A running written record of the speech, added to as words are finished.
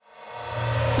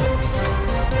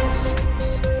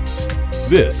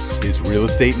This is Real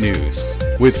Estate News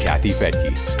with Kathy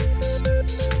Fettke.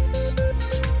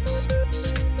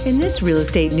 In this Real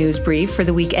Estate News brief for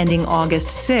the week ending August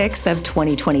 6th of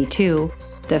 2022,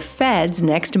 the Fed's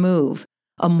next move,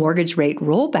 a mortgage rate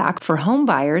rollback for home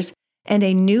buyers, and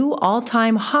a new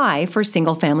all-time high for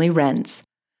single-family rents.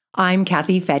 I'm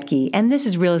Kathy Fettke, and this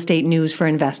is Real Estate News for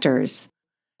Investors.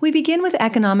 We begin with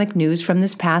economic news from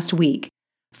this past week.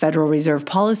 Federal Reserve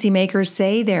policymakers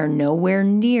say they're nowhere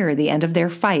near the end of their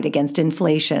fight against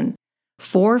inflation.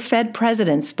 4 Fed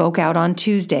presidents spoke out on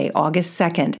Tuesday, August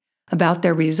 2nd, about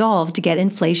their resolve to get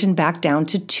inflation back down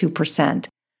to 2%.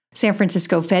 San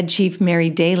Francisco Fed Chief Mary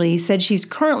Daly said she's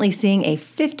currently seeing a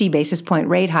 50 basis point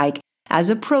rate hike as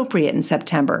appropriate in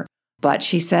September. But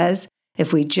she says,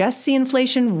 if we just see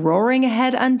inflation roaring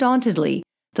ahead undauntedly,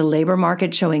 the labor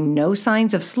market showing no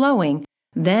signs of slowing,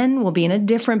 then we'll be in a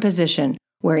different position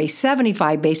where a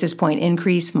 75 basis point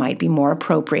increase might be more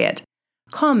appropriate.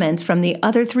 Comments from the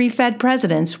other 3 Fed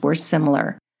presidents were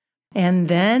similar. And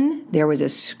then there was a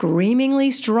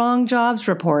screamingly strong jobs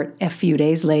report a few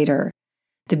days later.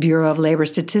 The Bureau of Labor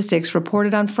Statistics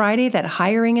reported on Friday that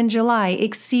hiring in July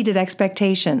exceeded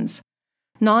expectations.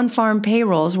 Non-farm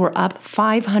payrolls were up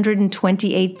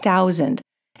 528,000,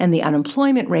 and the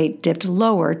unemployment rate dipped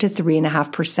lower to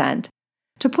 3.5%.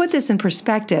 To put this in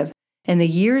perspective, in the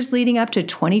years leading up to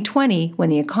 2020, when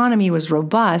the economy was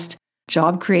robust,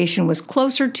 job creation was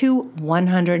closer to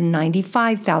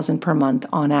 195,000 per month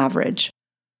on average.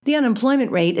 The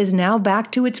unemployment rate is now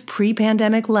back to its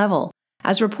pre-pandemic level.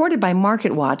 As reported by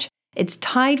MarketWatch, it's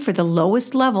tied for the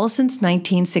lowest level since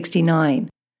 1969.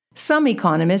 Some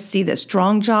economists see the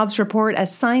strong jobs report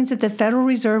as signs that the Federal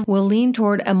Reserve will lean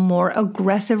toward a more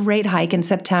aggressive rate hike in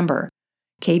September.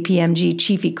 KPMG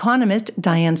chief economist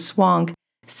Diane Swonk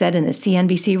said in a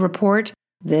CNBC report,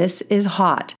 "This is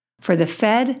hot. For the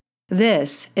Fed,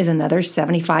 this is another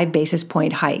 75 basis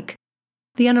point hike."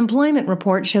 The unemployment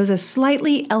report shows a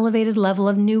slightly elevated level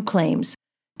of new claims.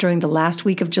 During the last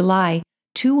week of July,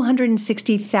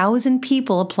 260,000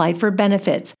 people applied for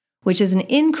benefits, which is an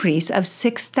increase of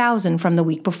 6,000 from the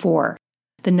week before.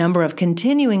 The number of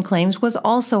continuing claims was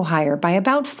also higher by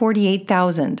about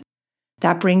 48,000.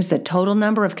 That brings the total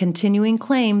number of continuing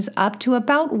claims up to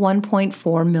about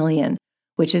 1.4 million,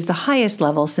 which is the highest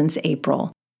level since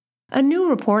April. A new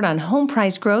report on home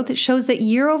price growth shows that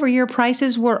year-over-year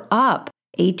prices were up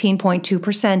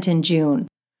 18.2% in June.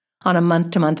 On a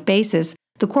month-to-month basis,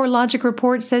 the CoreLogic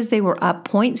report says they were up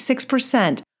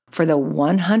 0.6% for the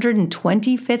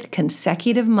 125th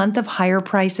consecutive month of higher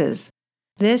prices.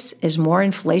 This is more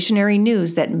inflationary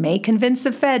news that may convince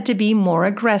the Fed to be more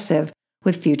aggressive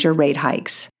with future rate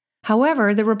hikes.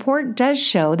 However, the report does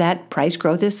show that price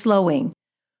growth is slowing.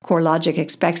 CoreLogic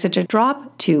expects it to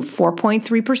drop to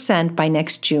 4.3% by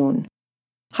next June.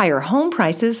 Higher home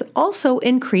prices also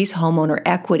increase homeowner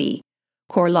equity.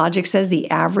 CoreLogic says the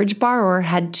average borrower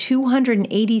had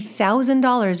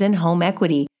 $280,000 in home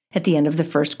equity at the end of the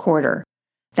first quarter.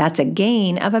 That's a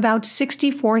gain of about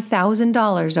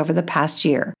 $64,000 over the past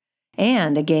year,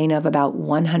 and a gain of about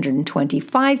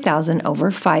 $125,000 over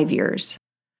 5 years.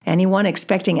 Anyone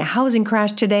expecting a housing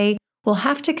crash today will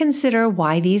have to consider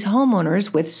why these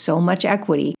homeowners with so much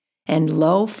equity and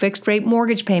low fixed-rate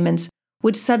mortgage payments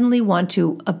would suddenly want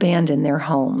to abandon their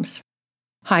homes.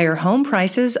 Higher home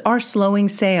prices are slowing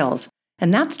sales,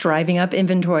 and that's driving up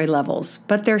inventory levels,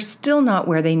 but they're still not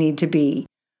where they need to be.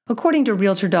 According to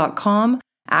Realtor.com,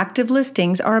 active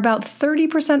listings are about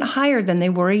 30% higher than they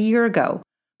were a year ago,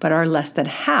 but are less than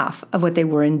half of what they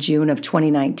were in June of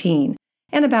 2019,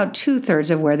 and about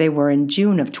 2/3 of where they were in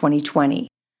June of 2020.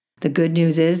 The good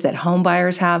news is that home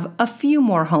buyers have a few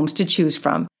more homes to choose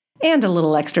from, and a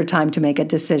little extra time to make a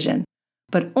decision.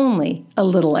 But only a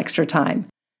little extra time.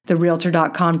 The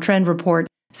Realtor.com trend report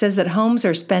says that homes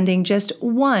are spending just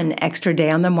 1 extra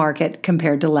day on the market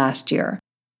compared to last year.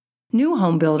 New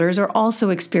home builders are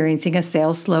also experiencing a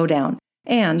sales slowdown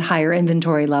and higher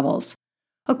inventory levels.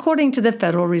 According to the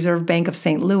Federal Reserve Bank of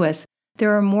St. Louis,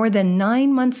 there are more than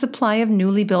 9 months' supply of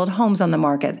newly built homes on the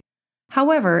market.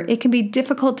 However, it can be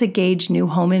difficult to gauge new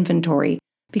home inventory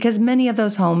because many of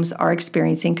those homes are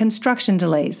experiencing construction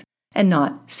delays and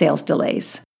not sales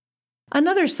delays.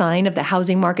 Another sign of the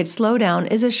housing market slowdown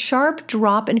is a sharp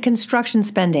drop in construction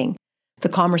spending. The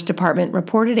Commerce Department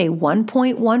reported a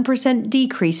 1.1%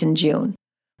 decrease in June.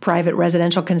 Private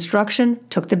residential construction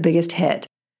took the biggest hit.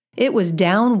 It was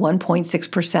down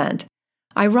 1.6%.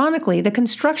 Ironically, the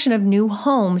construction of new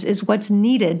homes is what's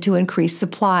needed to increase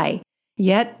supply.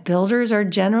 Yet, builders are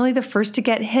generally the first to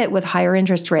get hit with higher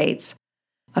interest rates.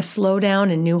 A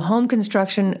slowdown in new home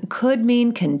construction could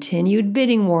mean continued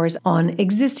bidding wars on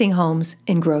existing homes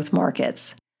in growth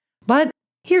markets. But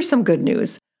here's some good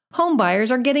news. Home buyers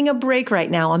are getting a break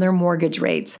right now on their mortgage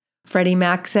rates. Freddie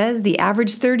Mac says the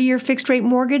average 30-year fixed-rate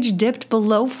mortgage dipped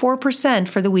below 4%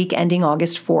 for the week ending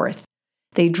August 4th.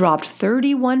 They dropped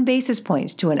 31 basis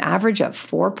points to an average of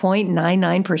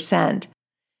 4.99%.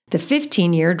 The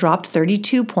 15-year dropped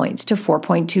 32 points to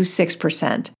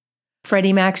 4.26%.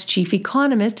 Freddie Mac's chief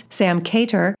economist, Sam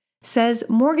Cater, says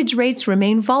mortgage rates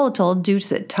remain volatile due to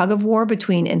the tug-of-war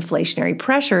between inflationary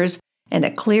pressures and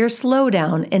a clear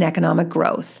slowdown in economic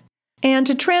growth. And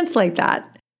to translate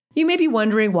that, you may be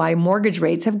wondering why mortgage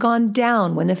rates have gone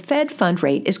down when the Fed fund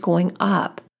rate is going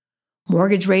up.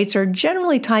 Mortgage rates are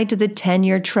generally tied to the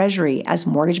 10-year Treasury, as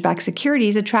mortgage-backed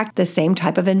securities attract the same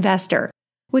type of investor.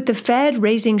 With the Fed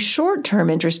raising short-term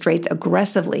interest rates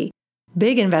aggressively,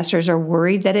 big investors are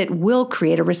worried that it will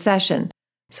create a recession,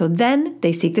 so then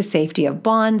they seek the safety of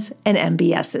bonds and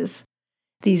MBSs.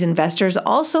 These investors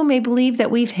also may believe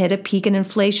that we've hit a peak in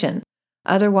inflation.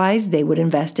 Otherwise, they would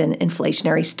invest in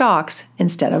inflationary stocks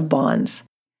instead of bonds.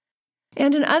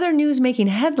 And in other news-making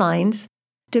headlines,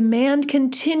 demand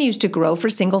continues to grow for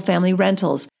single-family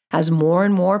rentals as more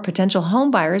and more potential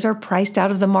homebuyers are priced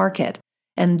out of the market,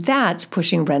 and that's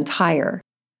pushing rents higher.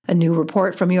 A new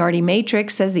report from Yardi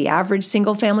Matrix says the average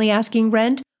single-family asking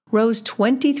rent rose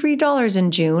 $23 in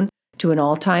June to an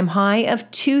all-time high of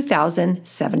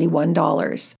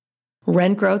 $2,071.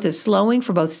 Rent growth is slowing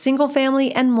for both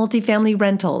single-family and multifamily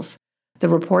rentals. The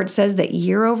report says that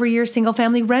year-over-year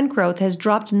single-family rent growth has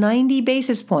dropped 90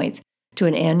 basis points to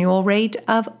an annual rate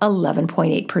of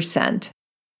 11.8%.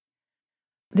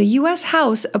 The U.S.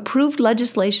 House approved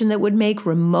legislation that would make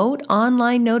remote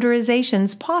online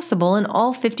notarizations possible in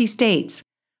all 50 states.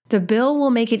 The bill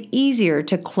will make it easier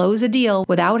to close a deal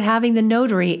without having the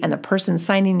notary and the person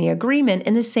signing the agreement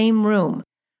in the same room.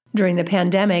 During the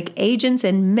pandemic, agents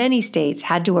in many states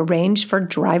had to arrange for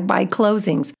drive-by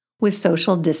closings with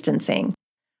social distancing.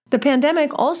 The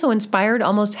pandemic also inspired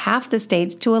almost half the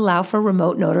states to allow for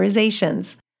remote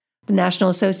notarizations. The National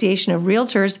Association of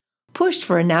Realtors pushed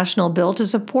for a national bill to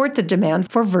support the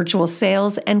demand for virtual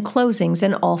sales and closings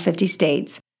in all 50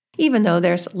 states, even though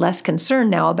there's less concern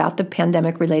now about the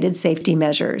pandemic-related safety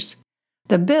measures.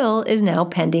 The bill is now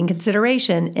pending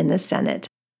consideration in the Senate.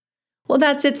 Well,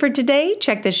 that's it for today.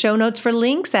 Check the show notes for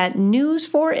links at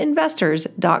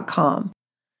newsforinvestors.com.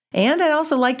 And I'd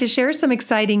also like to share some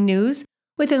exciting news.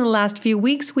 Within the last few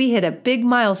weeks, we hit a big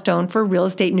milestone for Real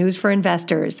Estate News for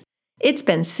Investors. It's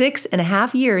been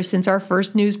 6.5 years since our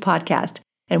first news podcast,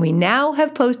 and we now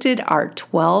have posted our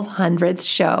 1,200th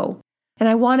show. And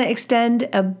I want to extend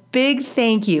a big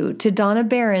thank you to Donna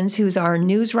Behrens, who's our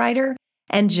news writer,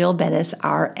 and Jill Bennis,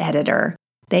 our editor.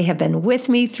 They have been with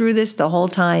me through this the whole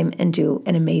time and do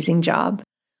an amazing job.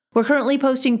 We're currently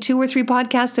posting 2 or 3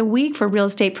 podcasts a week for real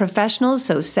estate professionals,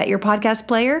 so set your podcast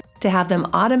player to have them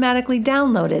automatically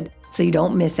downloaded so you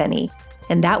don't miss any.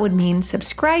 And that would mean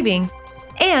subscribing.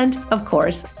 And, of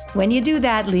course, when you do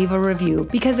that, leave a review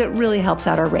because it really helps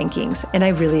out our rankings, and I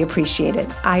really appreciate it.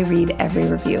 I read every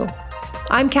review.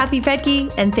 I'm Kathy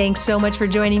Fettke, and thanks so much for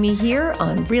joining me here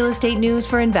on Real Estate News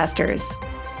for Investors.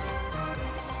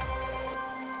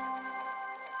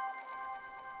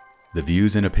 The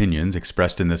views and opinions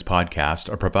expressed in this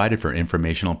podcast are provided for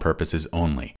informational purposes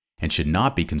only and should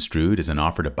not be construed as an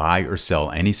offer to buy or sell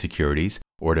any securities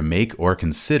or to make or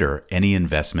consider any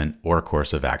investment or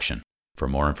course of action. For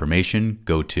more information,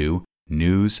 go to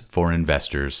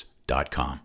newsforinvestors.com.